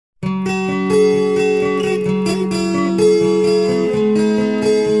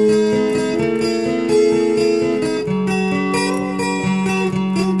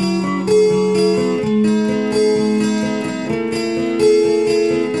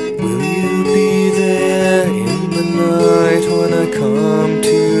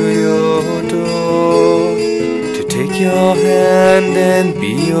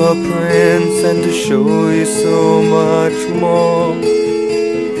to show you so much more.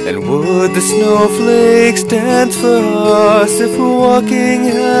 And would the snowflakes dance for us if we're walking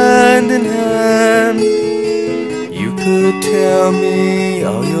hand in hand? You could tell me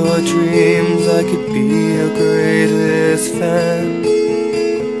all your dreams, I could be your greatest fan.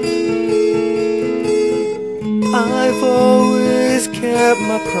 I've always kept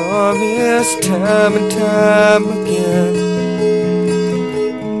my promise time and time again.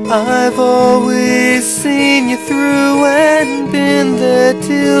 I've always seen you through and been there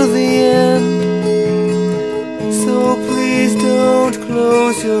till the end. So please don't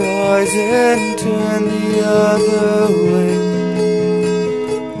close your eyes and turn the other way.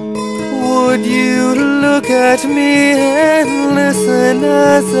 Would you look at me and listen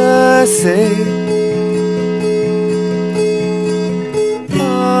as I say,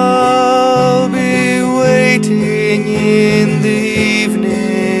 I'll be waiting in the evening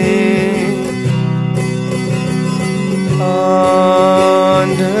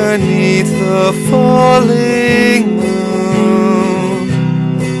underneath the falling moon.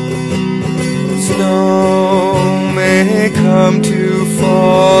 Snow may come to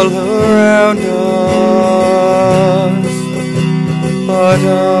fall around us, but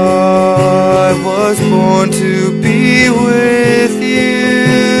I was born to be with you.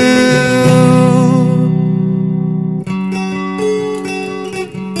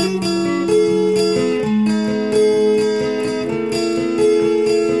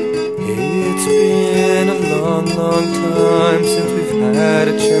 Long time since we've had a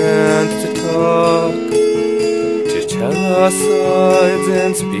chance to talk, to tell our sides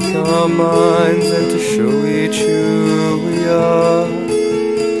and speak our minds and to show each who we are.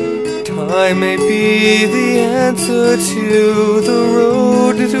 Time may be the answer to the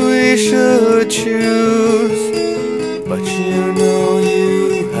road that we should choose, but you know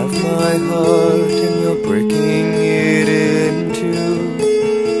you have my heart and you're breaking it in two.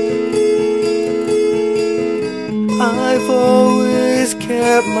 I've always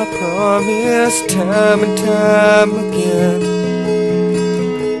kept my promise time and time again.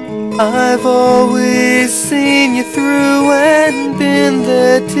 I've always seen you through and been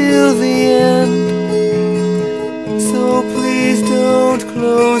there till the end. So please don't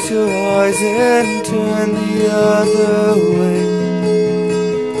close your eyes and turn the other way.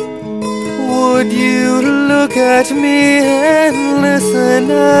 Would you look at me and listen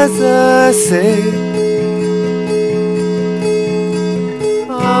as I say,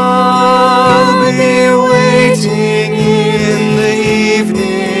 I'll be waiting